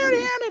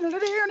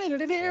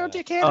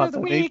 Dickhead of the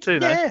Week.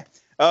 Yeah.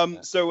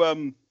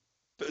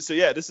 So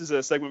yeah, this is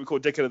a segment we call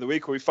Dickhead of the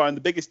Week, where we find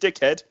the biggest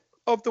dickhead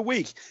of the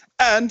week.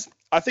 And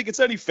I think it's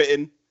only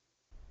fitting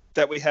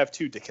that we have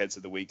 2 dickheads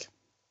of the week,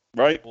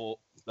 right? Or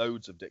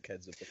loads of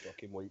dickheads of the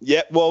fucking week.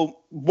 Yeah,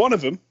 well, one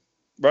of them,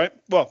 right?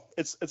 Well,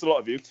 it's a lot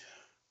of you.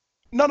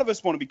 None of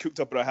us want to be cooped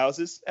up in our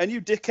houses. And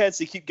you dickheads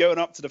who keep going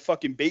up to the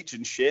fucking beach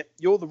and shit,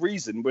 you're the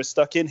reason we're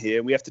stuck in here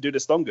and we have to do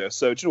this longer.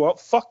 So do you know what?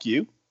 Fuck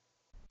you.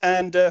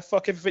 And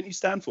fuck everything you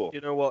stand for.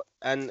 You know what?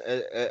 And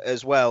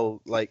as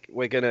well, like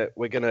we're gonna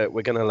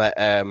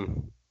let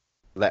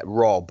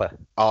Rob,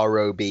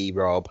 R-O-B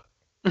Rob,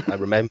 I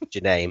remembered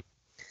your name.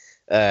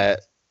 Talk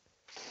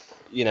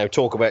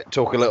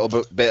a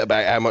little bit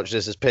about how much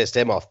this has pissed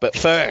him off. But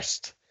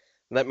first,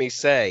 let me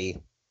say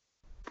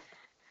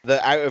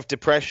that out of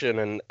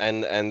depression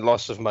and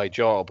loss of my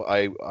job,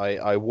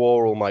 I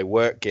wore all my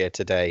work gear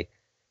today,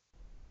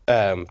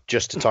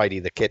 just to tidy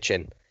the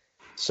kitchen.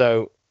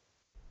 So,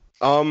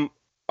 I'm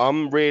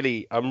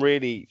really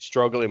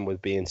struggling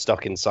with being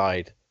stuck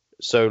inside.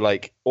 So,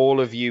 like, all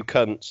of you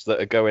cunts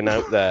that are going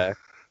out there,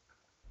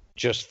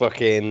 just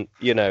fucking,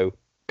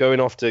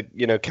 going off to,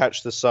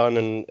 catch the sun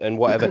and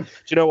whatever. Do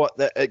you know what?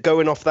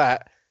 Going off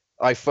that,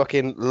 I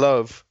fucking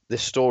love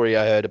this story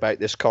I heard about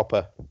this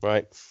copper,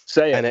 right?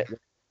 Say it.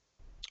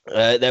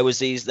 And there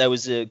was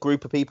a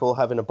group of people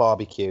having a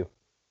barbecue,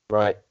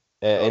 right,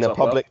 in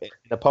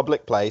a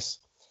public place,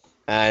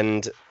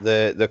 and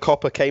the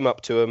copper came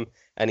up to him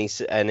and he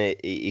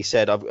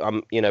said,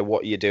 "I'm you know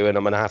what are you doing?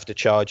 I'm going to have to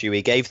charge you."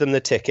 He gave them the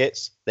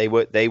tickets. They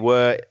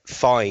were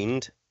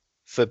fined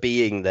for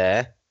being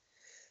there,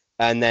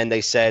 and then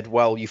they said,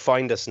 "Well, you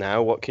fined us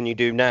now. What can you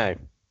do now?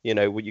 You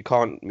know, you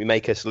can't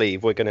make us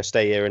leave. We're going to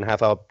stay here and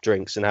have our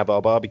drinks and have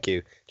our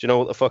barbecue." Do you know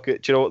what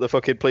the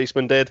fucking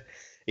policeman did?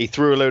 He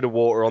threw a load of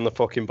water on the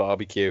fucking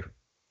barbecue.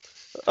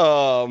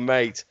 Oh,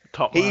 mate,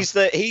 he's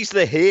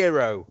the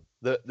hero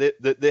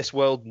that this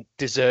world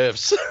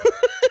deserves.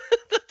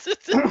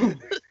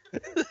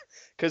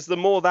 Because the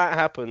more that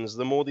happens,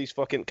 the more these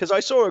fucking... Because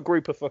I saw a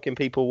group of fucking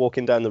people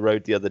walking down the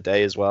road the other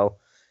day as well.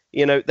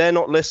 You know, they're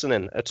not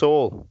listening at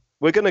all.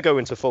 We're going to go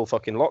into full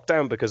fucking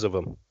lockdown because of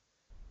them.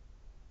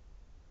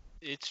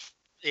 It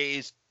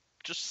is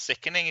just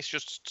sickening. It's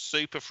just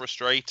super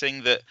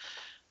frustrating that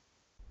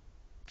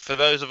for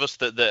those of us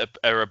that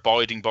are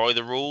abiding by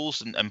the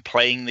rules and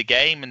playing the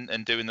game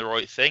and doing the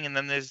right thing, and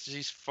then there's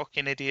these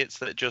fucking idiots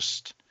that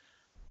just...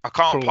 I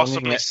can't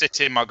possibly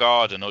sit in my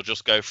garden or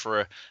just go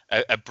for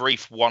a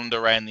brief wander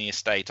around the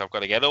estate. I've got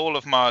to get all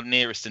of my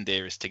nearest and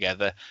dearest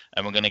together,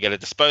 and we're going to get a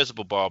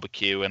disposable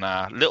barbecue and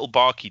our little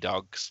barky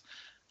dogs,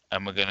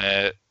 and we're going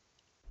to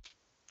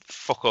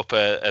fuck up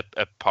a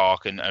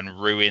park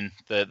and ruin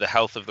the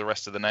health of the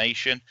rest of the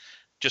nation,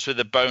 just with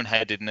the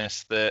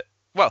boneheadedness that...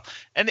 Well,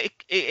 and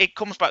it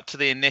comes back to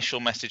the initial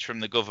message from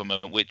the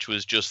government, which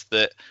was just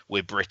that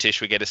we're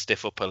British, we get a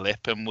stiff upper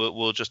lip, and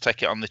we'll just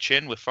take it on the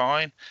chin. We're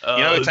fine. You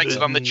know who takes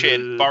it on the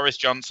chin? Boris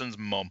Johnson's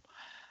mum.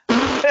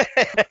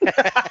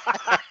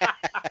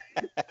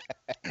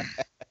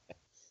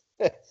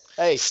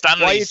 Hey,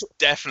 Stanley's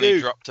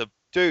definitely dropped a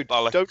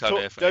bollock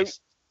on her face.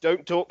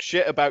 Don't talk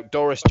shit about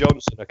Doris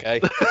Johnson, okay?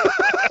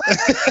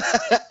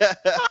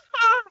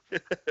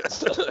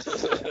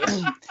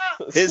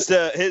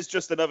 Here's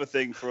just another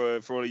thing for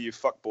all of you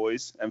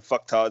fuckboys and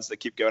fucktards that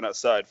keep going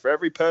outside. For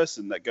every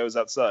person that goes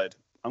outside,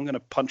 I'm going to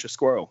punch a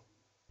squirrel.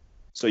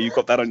 So you've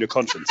got that on your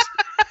conscience.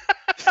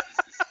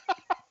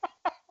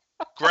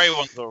 Grey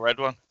ones or red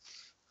one?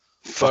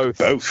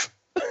 Both.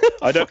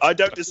 I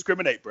don't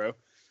discriminate, bro.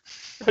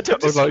 I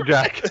don't look like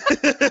Jack.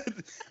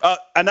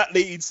 And that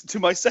leads to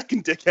my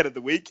second dickhead of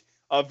the week,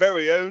 our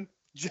very own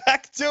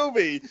Jack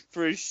Tilby,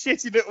 for his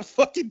shitty little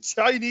fucking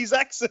Chinese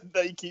accent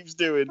that he keeps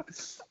doing.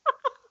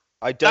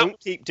 I don't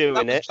keep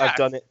doing it. Jack. I've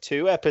done it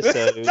 2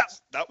 episodes.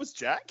 that was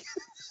Jack?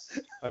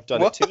 I've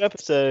done it 2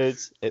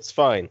 episodes. It's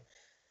fine.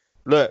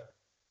 Look,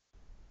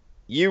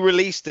 you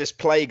released this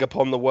plague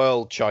upon the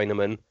world,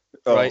 Chinaman.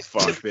 Right? Oh,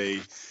 fuck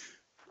me.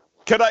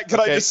 Can I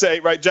just say,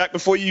 right, Jack,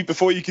 before you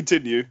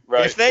continue,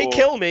 right? If they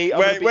kill me,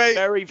 I'm going to be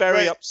very,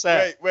 very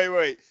upset.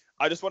 Wait.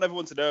 I just want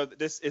everyone to know that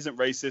this isn't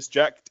racist.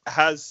 Jack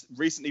has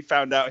recently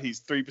found out he's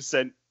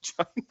 3%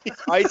 Chinese.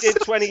 I did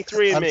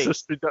 23andMe.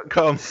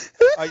 Ancestry.com.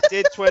 I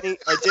did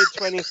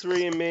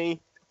 23andMe.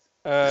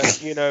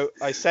 You know,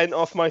 I sent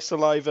off my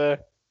saliva,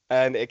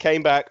 and it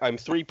came back. I'm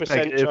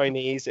 3%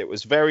 Chinese. It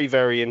was very,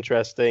 very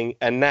interesting.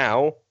 And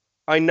now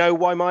I know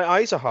why my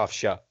eyes are half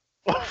shut.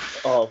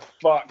 Oh,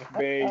 fuck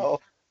me. Oh.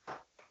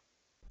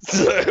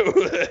 I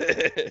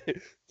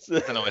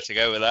don't know where to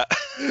go with that.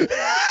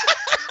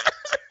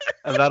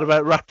 And that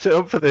about wraps it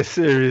up for this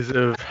series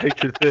of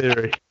Hatred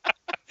Theory.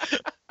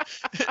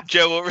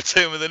 Joe will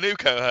return with a new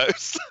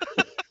co-host.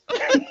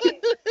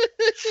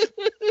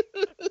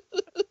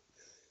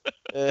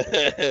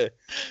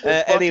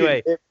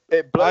 Anyway,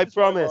 I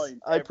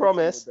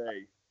promise.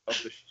 Day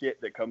of the shit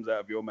that comes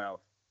out of your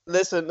mouth.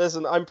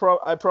 Listen.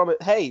 I promise.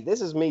 Hey,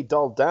 this is me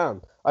dulled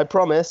down. I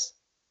promise.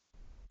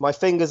 My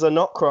fingers are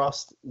not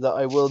crossed that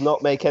I will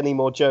not make any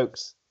more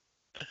jokes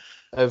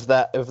of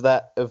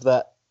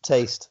that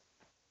taste.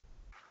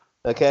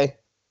 Okay?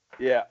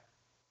 Yeah.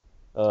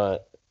 All right.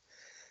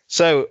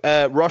 So,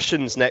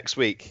 Russians next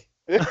week.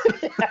 This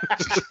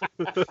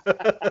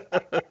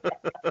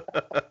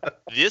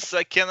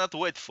I cannot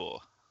wait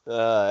for.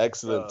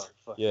 Excellent.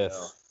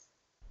 Yes.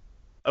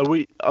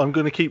 I'm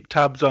going to keep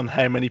tabs on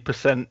how many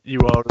 %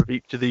 you are of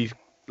each of these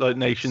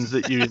nations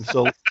that you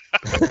insult.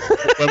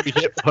 When we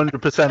hit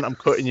 100%, I'm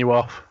cutting you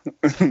off.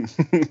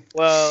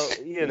 Well,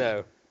 you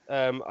know,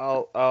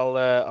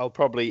 I'll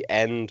probably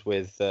end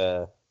with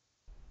Careful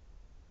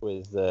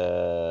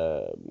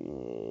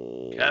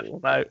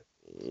now.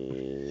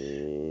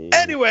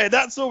 Anyway,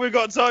 that's all we've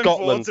got time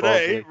Scotland, for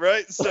today, probably.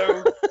 right?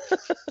 So,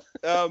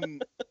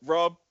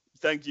 Rob,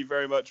 thank you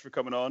very much for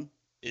coming on.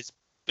 It's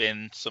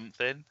been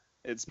something.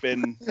 It's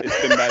been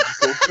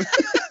magical.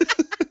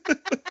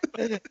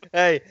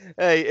 Hey,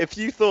 if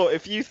you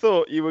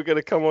thought you were going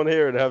to come on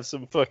here and have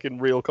some fucking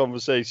real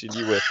conversation,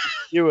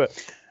 you were.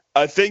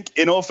 I think,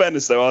 in all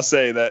fairness, though, I'll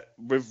say that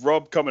with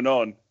Rob coming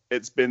on,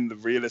 it's been the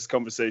realest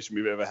conversation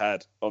we've ever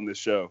had on this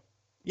show.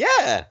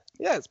 Yeah,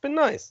 it's been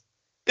nice.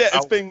 Yeah,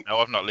 it's been. No,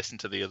 I've not listened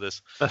to the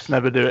others. Let's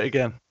never do it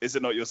again. Is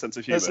it not your sense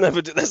of humor? Let's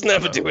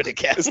never do it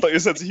again. It's not your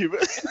sense of humor.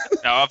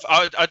 No,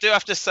 I do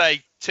have to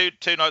say, two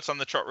nights on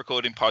the trot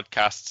recording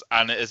podcasts,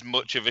 and as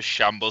much of a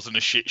shambles and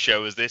a shit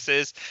show as this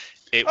is,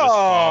 it was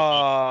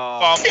far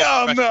more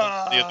come professional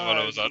on. than the other one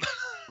I was on.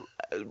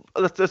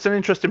 that's an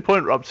interesting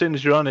point, Rob. Seeing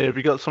as you're on here, have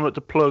you got something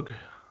to plug?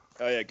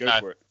 Oh yeah, go No.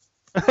 for it.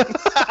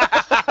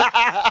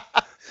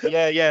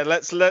 Yeah.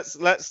 Let's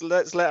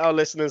let our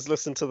listeners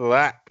listen to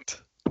that.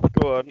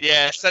 Go on.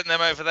 Yeah, send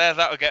them over there.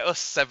 That'll get us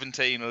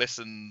 17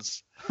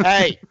 listens.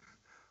 Hey,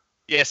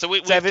 Yeah, so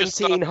we've just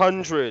started-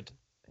 1700.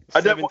 I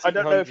don't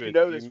know if you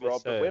know this, You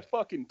Rob, but misheard. we're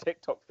fucking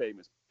TikTok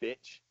famous,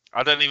 bitch.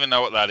 I don't even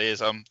know what that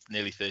is. I'm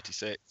nearly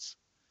 36.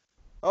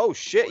 Oh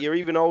shit, you're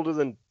even older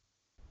than.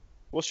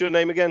 What's your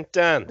name again?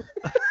 Dan.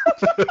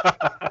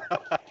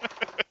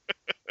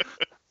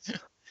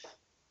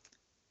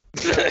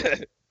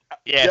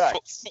 Yeah, Jack.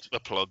 fuck the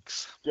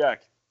plugs.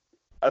 Jack,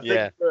 I think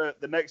Yeah. for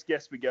the next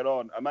guest we get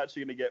on, I'm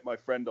actually going to get my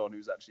friend on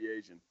who's actually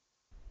Asian.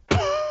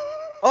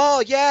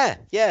 Oh yeah.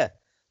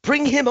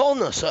 Bring him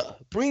on, sir.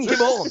 Bring him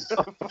on.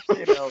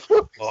 You know.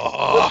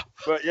 Oh.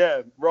 But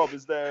yeah, Rob,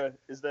 is there?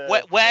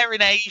 Where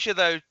in Asia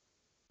though,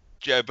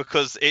 Joe?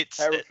 Because it's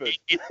Hereford.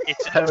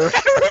 it's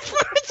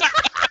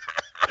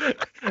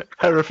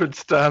Hereford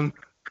Stan.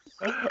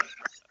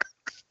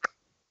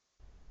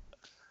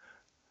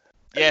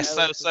 Yeah,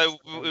 so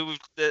we've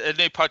a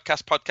new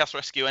podcast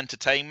Rescue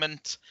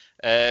Entertainment,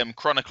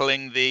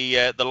 chronicling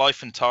the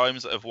life and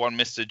times of one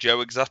Mr.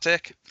 Joe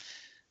Exotic.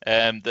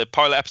 The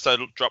pilot episode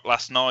dropped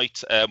last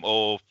night,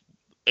 or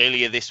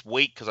earlier this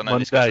week, because I know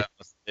this goes Monday. out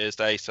on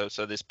Thursday,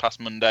 so this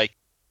past Monday.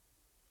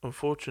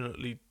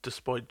 Unfortunately,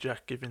 despite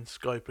Jack giving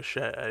Skype a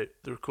shout out,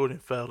 the recording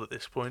failed at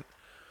this point.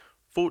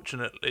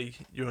 Fortunately,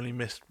 you only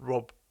missed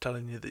Rob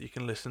telling you that you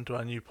can listen to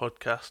our new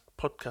podcast,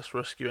 Podcast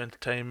Rescue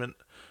Entertainment,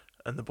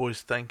 and the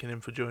boys thanking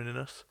him for joining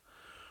us.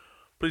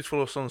 Please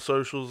follow us on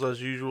socials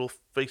as usual,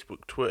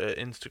 Facebook, Twitter,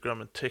 Instagram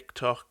and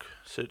TikTok.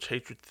 Search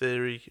Hatred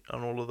Theory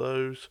on all of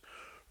those.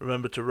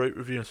 Remember to rate,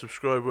 review and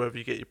subscribe wherever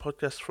you get your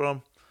podcasts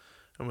from.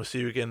 And we'll see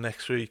you again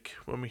next week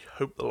when we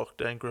hope the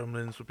lockdown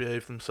gremlins will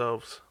behave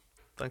themselves.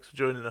 Thanks for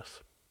joining us.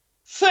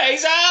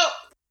 Phase out.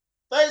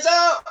 Phase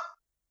out.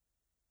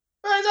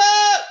 Phase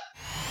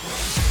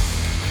out.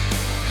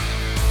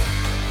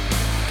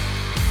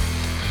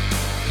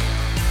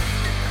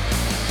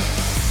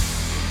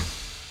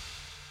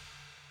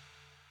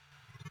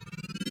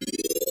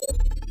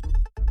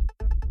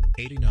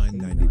 '89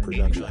 90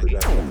 production.